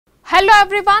Hello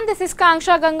everyone, this is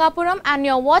Kanksha Gangapuram and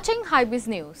you're watching Hybiz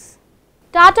News.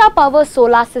 Tata Power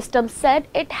Solar Systems said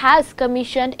it has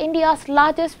commissioned India's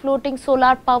largest floating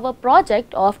solar power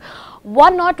project of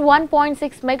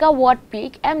 101.6 Megawatt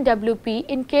Peak MWP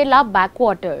in Kerela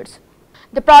backwaters.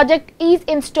 The project is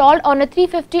installed on a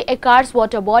 350 acres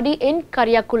water body in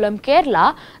Kayamkulam,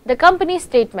 Kerala, the company's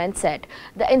statement said.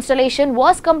 The installation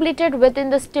was completed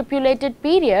within the stipulated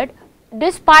period,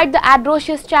 despite the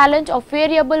arduous challenge of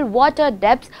variable water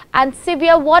depths and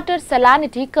severe water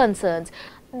salinity concerns.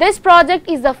 This project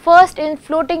is the first in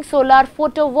floating solar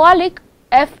photovoltaic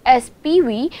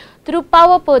FSPV through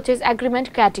power purchase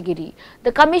agreement category.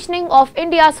 The commissioning of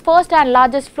India's first and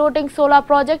largest floating solar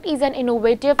project is an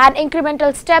innovative and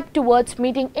incremental step towards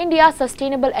meeting India's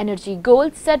sustainable energy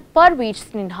goals, said Praveer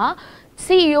Sinha,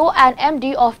 CEO and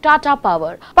MD of Tata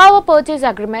Power. Power purchase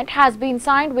agreement has been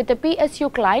signed with the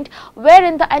PSU client,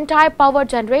 wherein the entire power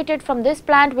generated from this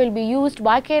plant will be used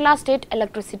by Kerela State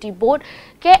Electricity Board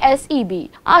KSEB.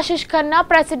 Ashish Khanna,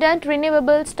 President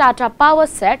Renewables Tata Power,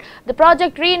 said the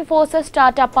project reinforces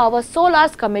Tata Power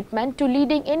Solar's commitment to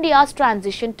leading India's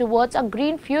transition towards a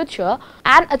green future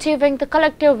and achieving the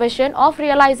collective vision of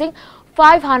realizing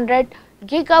 500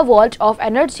 gigawatt of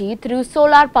energy through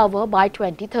solar power by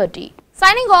 2030.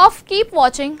 Signing off, keep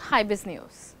watching Hybiz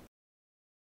News.